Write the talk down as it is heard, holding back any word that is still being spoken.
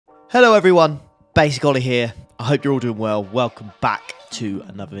Hello everyone, Basic Ollie here. I hope you're all doing well. Welcome back to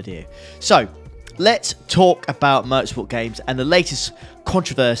another video. So, let's talk about motorsport games and the latest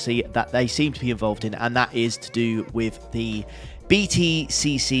controversy that they seem to be involved in, and that is to do with the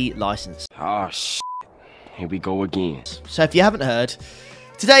BTCC license. Oh, shit. Here we go again. So if you haven't heard,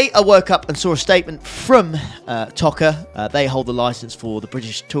 today I woke up and saw a statement from TOCA. They hold the license for the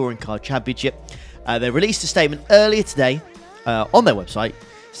British Touring Car Championship. They released a statement earlier today on their website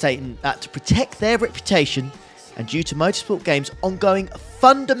stating that to protect their reputation and due to Motorsport Games' ongoing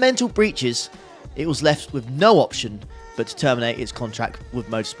fundamental breaches, it was left with no option but to terminate its contract with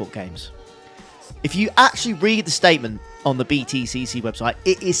Motorsport Games. If you actually read the statement on the BTCC website,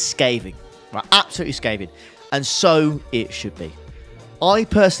 it is scathing. Right, absolutely scathing. And so it should be. I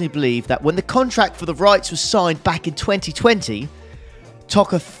personally believe that when the contract for the rights was signed back in 2020,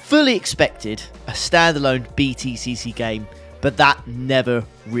 TOCA fully expected a standalone BTCC game, but that never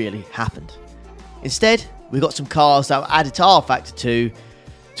really happened. Instead, we got some cars that were added to rFactor 2,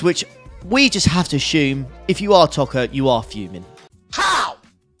 to which we just have to assume, if you are TOCA, you are fuming. How?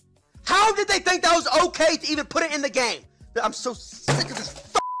 How did they think that was okay to even put it in the game? I'm so sick of this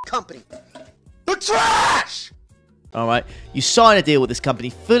company. They're trash! Alright, you sign a deal with this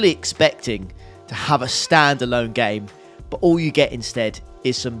company fully expecting to have a standalone game, but all you get instead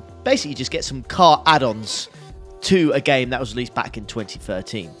is some, basically you just get some car add-ons to a game that was released back in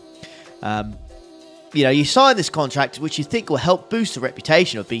 2013. You know, you sign this contract, which you think will help boost the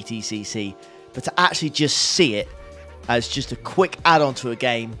reputation of BTCC, but to actually just see it as just a quick add-on to a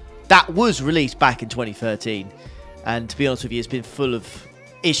game that was released back in 2013, and to be honest with you, it's been full of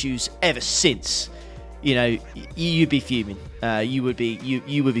issues ever since. You know, you'd be fuming. You would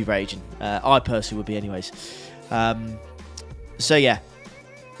be raging. I personally would be, anyways. So yeah.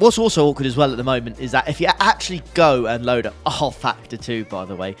 What's also awkward as well at the moment is that if you actually go and load up rFactor 2, by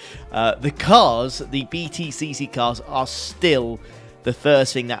the way, the cars, the BTCC cars, are still the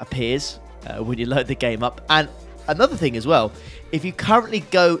first thing that appears when you load the game up. And another thing as well, if you currently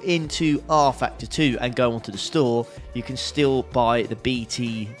go into rFactor 2 and go onto the store, you can still buy the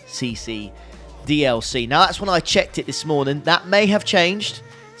BTCC DLC. Now, that's when I checked it this morning. That may have changed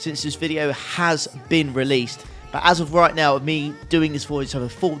since this video has been released. But as of right now, of me doing this for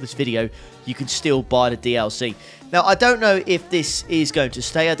this video, you can still buy the DLC. Now, I don't know if this is going to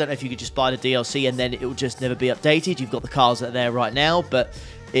stay. I don't know if you could just buy the DLC and then it will just never be updated. You've got the cars that are there right now. But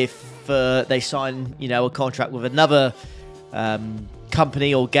if they sign, you know, a contract with another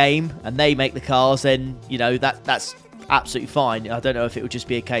company or game and they make the cars, then, you know, that's absolutely fine. I don't know if it would just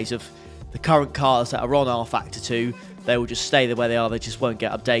be a case of the current cars that are on rFactor 2, they will just stay the way they are. They just won't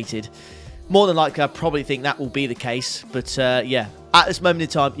get updated. More than likely, I probably think that will be the case. But yeah, at this moment in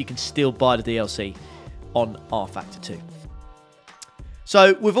time, you can still buy the DLC on rFactor 2.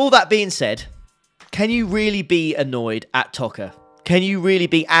 So with all that being said, can you really be annoyed at TOCA? Can you really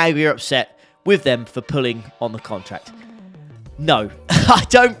be angry or upset with them for pulling on the contract? No, I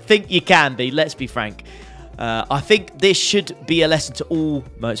don't think you can be, let's be frank. I think this should be a lesson to all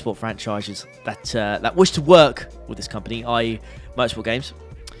motorsport franchises that wish to work with this company, i.e. Motorsport Games.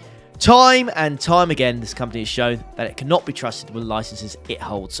 Time and time again, this company has shown that it cannot be trusted with the licenses it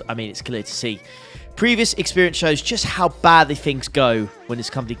holds. I mean, it's clear to see. Previous experience shows just how badly things go when this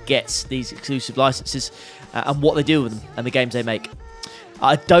company gets these exclusive licenses and what they do with them and the games they make.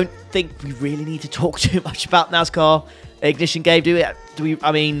 I don't think we really need to talk too much about NASCAR Ignition game, do we?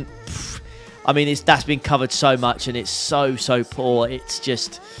 I mean, that's been covered so much and it's so poor. It's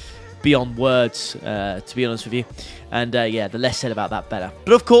just beyond words, to be honest with you. And yeah, the less said about that, better.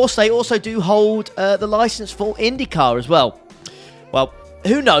 But of course, they also do hold the license for IndyCar as well. Well,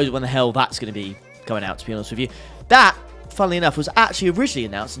 who knows when the hell that's going to be coming out, to be honest with you. That, funnily enough, was actually originally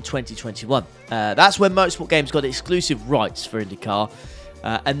announced in 2021. That's when Motorsport Games got exclusive rights for IndyCar,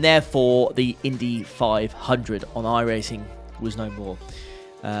 and therefore the Indy 500 on iRacing was no more.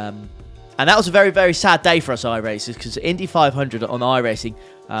 And that was a very sad day for us iRacers, because Indy 500 on iRacing,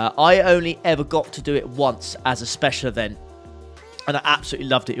 I only ever got to do it once as a special event, and I absolutely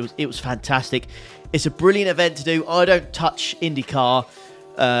loved it. It was fantastic. It's a brilliant event to do. I don't touch IndyCar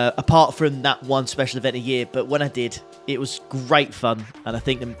apart from that one special event a year, but when I did, it was great fun, and I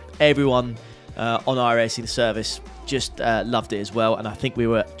think everyone on iRacing service just loved it as well, and I think we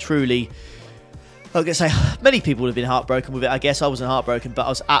were truly... I was going to say, many people would have been heartbroken with it. I guess I wasn't heartbroken, but I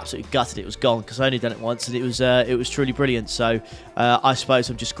was absolutely gutted it was gone, because I only done it once, and it was truly brilliant. So I suppose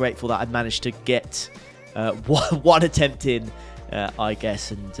I'm just grateful that I managed to get one attempt in, I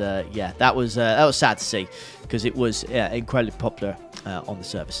guess. And yeah, that was sad to see, because it was incredibly popular on the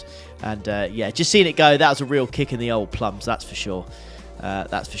service. And yeah, just seeing it go, that was a real kick in the old plums, that's for sure.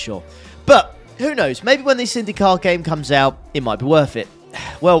 That's for sure. But who knows? Maybe when this IndyCar game comes out, it might be worth it.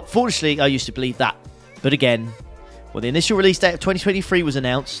 Well, foolishly, I used to believe that. But again, well, the initial release date of 2023 was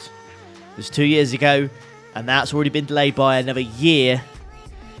announced. It was 2 years ago, and that's already been delayed by another year.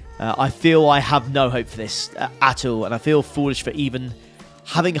 I feel I have no hope for this at all, and I feel foolish for even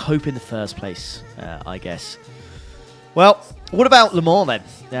having hope in the first place, I guess. Well, what about Le Mans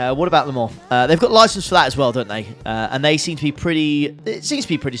then? What about Le Mans? They've got license for that as well, don't they? And they seem to be pretty... It seems to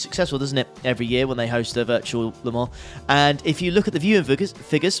be pretty successful, doesn't it? Every year when they host a virtual Le Mans. And if you look at the viewing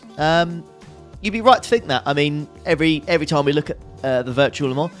figures, you'd be right to think that. I mean, every time we look at the virtual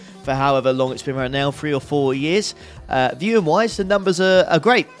Le Mans, for however long it's been around now, 3 or 4 years, viewing-wise, the numbers are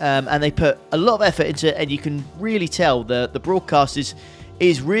great. And they put a lot of effort into it, and you can really tell the broadcast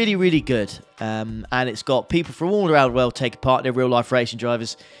is really, really good. And it's got people from all around the world taking part in it, real-life racing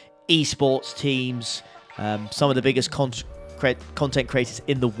drivers, esports teams, some of the biggest content creators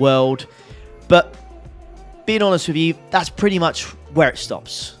in the world. But being honest with you, that's pretty much where it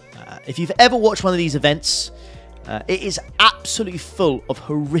stops. If you've ever watched one of these events, it is absolutely full of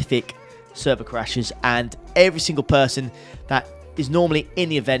horrific server crashes, and every single person that is normally in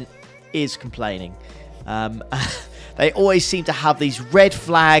the event is complaining. They always seem to have these red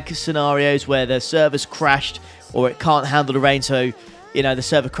flag scenarios where the server's crashed or it can't handle the rain, so you know the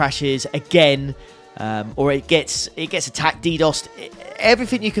server crashes again, or it gets attacked, DDoSed.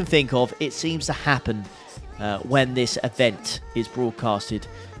 Everything you can think of, it seems to happen when this event is broadcasted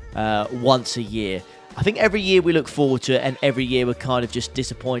once a year. I think every year we look forward to it, and every year we're kind of just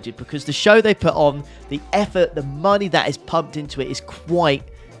disappointed because the show they put on, the effort, the money that is pumped into it is quite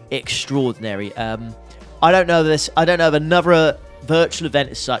extraordinary. I don't know of another virtual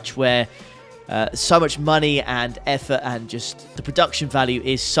event as such where so much money and effort and just the production value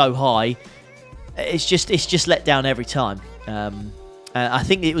is so high. It's just let down every time. I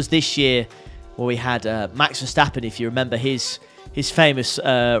think it was this year where we had Max Verstappen, if you remember his famous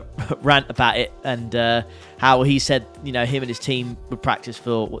rant about it, and how he said, you know, him and his team would practice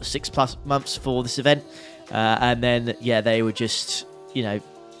for 6+ months for this event, and then yeah, they would just, you know,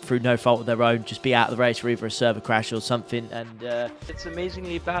 through no fault of their own, just be out of the race for either a server crash or something. And it's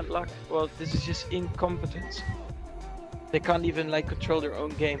amazingly bad luck. Well, this is just incompetence. They can't even like control their own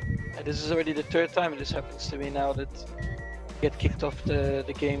game. And this is already the 3rd time this happens to me now, that I get kicked off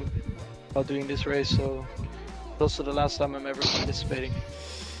the game while doing this race. So it's also the last time I'm ever participating.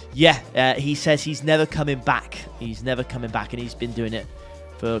 Yeah, he says he's never coming back. He's never coming back, and he's been doing it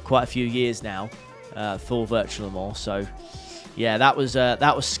for quite a few years now, for virtual Le Mans. So yeah, that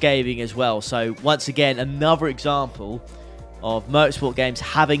was scathing as well. So once again, another example of motorsport games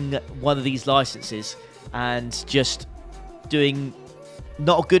having one of these licenses and just doing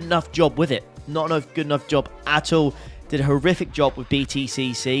not a good enough job with it. Not a good enough job at all. Did a horrific job with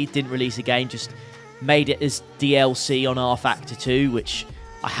BTCC. Didn't release a game, just made it as DLC on R-Factor 2, which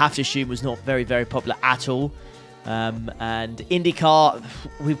I have to assume was not very, very popular at all. And IndyCar,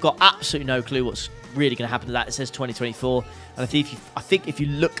 we've got absolutely no clue what's really going to happen to that. It says 2024, and I think if you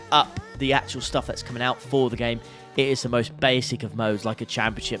look up the actual stuff that's coming out for the game, it is the most basic of modes, like a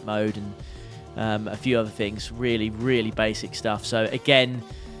championship mode and a few other things. Really, really basic stuff. So again,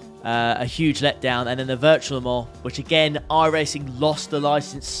 a huge letdown. And then the virtual Le Mans, which again, iRacing lost the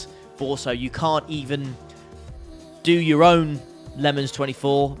license for, so you can't even do your own Lemons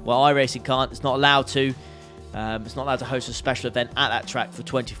 24. Well, iRacing can't. It's not allowed to. It's not allowed to host a special event at that track for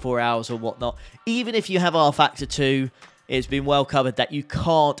 24 hours or whatnot. Even if you have R-Factor 2, it's been well covered that you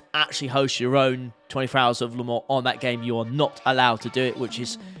can't actually host your own 24 hours of Le Mans on that game. You are not allowed to do it, which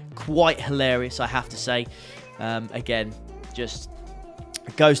is quite hilarious, I have to say. Again, just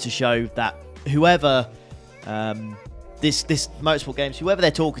goes to show that whoever this Motorsport Games, whoever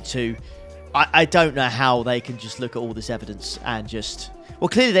they're talking to, I don't know how they can just look at all this evidence and just... Well,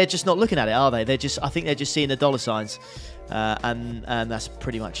 clearly they're just not looking at it, are they? I think they're just seeing the dollar signs, and that's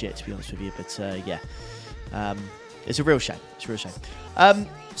pretty much it, to be honest with you. But yeah, it's a real shame. It's a real shame.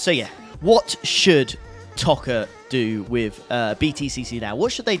 So yeah, what should TOCA do with BTCC now?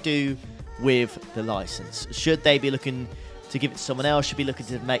 What should they do with the license? Should they be looking to give it to someone else? Should they be looking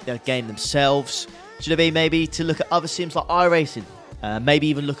to make their game themselves? Should they be maybe to look at other sims like iRacing? Maybe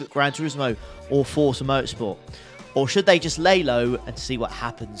even look at Gran Turismo or Forza Motorsport? Or should they just lay low and see what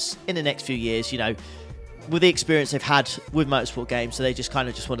happens in the next few years, you know, with the experience they've had with motorsport games? So they just kind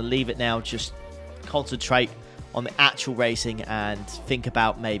of just want to leave it now, just concentrate on the actual racing and think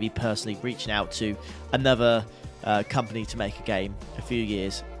about maybe personally reaching out to another company to make a game a few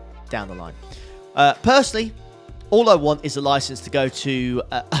years down the line. Personally, All I want is a license to go to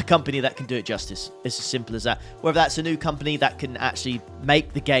a company that can do it justice. It's as simple as that. Whether that's a new company that can actually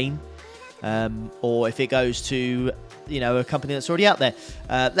make the game, or if it goes to, you know, a company that's already out there.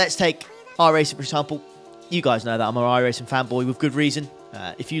 Let's take iRacing, for example. You guys know that I'm an iRacing fanboy with good reason.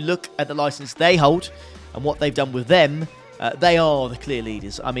 If you look at the license they hold and what they've done with them, they are the clear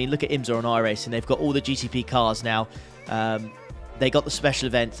leaders. I mean, look at IMSA on iRacing. They've got all the GTP cars now. They got the special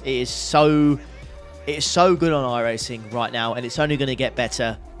event. It is so good on iRacing right now, and it's only going to get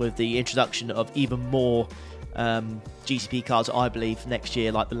better with the introduction of even more GTP cars, I believe, next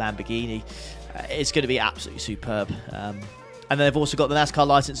year, like the Lamborghini. It's going to be absolutely superb. And then they've also got the NASCAR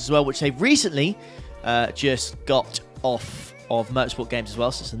license as well, which they've recently just got off of Motorsport games as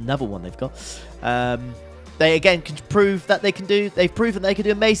well, so it's another one they've got. They again can prove that they can do. They've proven they can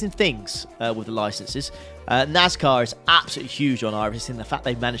do amazing things with the licenses. NASCAR is absolutely huge on iRacing. The fact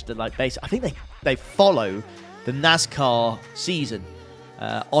they've managed to I think they follow the NASCAR season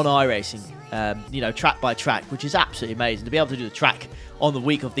on iRacing, you know, track by track, which is absolutely amazing. To be able to do the track on the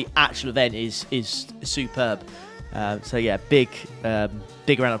week of the actual event is superb. So yeah, big round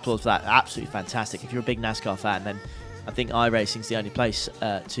of applause for that. Absolutely fantastic. If you're a big NASCAR fan, then I think iRacing's the only place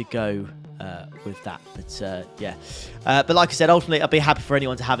to go with that. But yeah, but like I said, ultimately I'd be happy for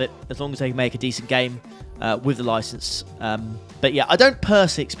anyone to have it as long as they can make a decent game with the license. But yeah, I don't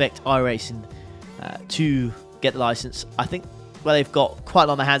personally expect iRacing to get the license. I think, well, they've got quite a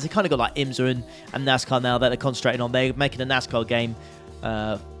lot on their hands. They kind of got like IMSA and NASCAR now that they're concentrating on. They're making a NASCAR game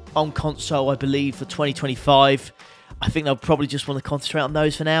on console, I believe, for 2025. I think they'll probably just want to concentrate on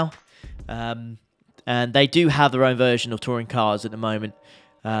those for now. And they do have their own version of touring cars at the moment.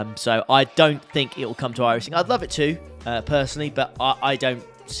 So I don't think it will come to iRacing. I'd love it to, personally, but I don't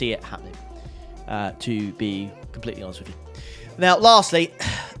see it happening, to be completely honest with you. Now, lastly,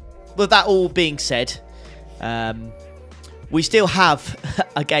 with that all being said, we still have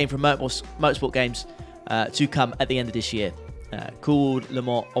a game from Motorsport Games to come at the end of this year, called Le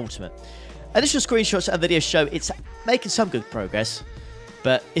Mans Ultimate. Initial screenshots and videos show it's making some good progress,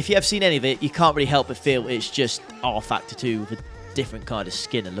 but if you have seen any of it, you can't really help but feel it's just R Factor 2 with a different kind of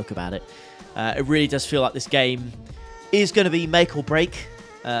skin and look about it. It really does feel like this game is going to be make or break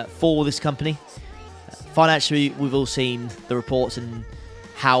for this company. Financially, we've all seen the reports and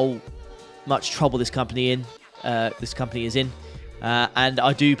how much trouble this company is in, and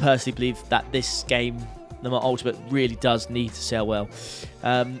I do personally believe that this game, Le Mans Ultimate, really does need to sell well.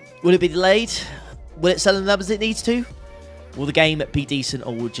 Will it be delayed? Will it sell the numbers it needs to? Will the game be decent,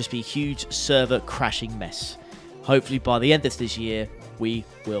 or will it just be a huge server crashing mess? Hopefully by the end of this year, we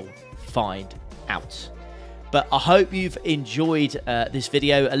will find out. But I hope you've enjoyed this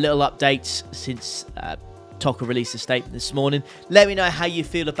video, a little update since TOCA released a statement this morning. Let me know how you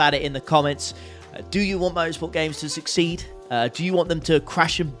feel about it in the comments. Do you want Motorsport Games to succeed? Do you want them to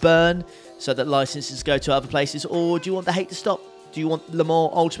crash and burn so that licenses go to other places? Or do you want the hate to stop? Do you want Le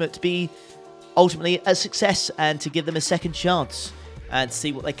Mans Ultimate to be ultimately a success and to give them a second chance and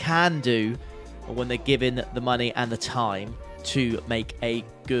see what they can do when they're given the money and the time to make a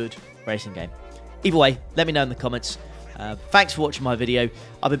good racing game? Either way, let me know in the comments. Thanks for watching my video.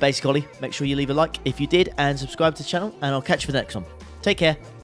 I've been Basic Ollie. Make sure you leave a like if you did and subscribe to the channel, and I'll catch you for the next one. Take care.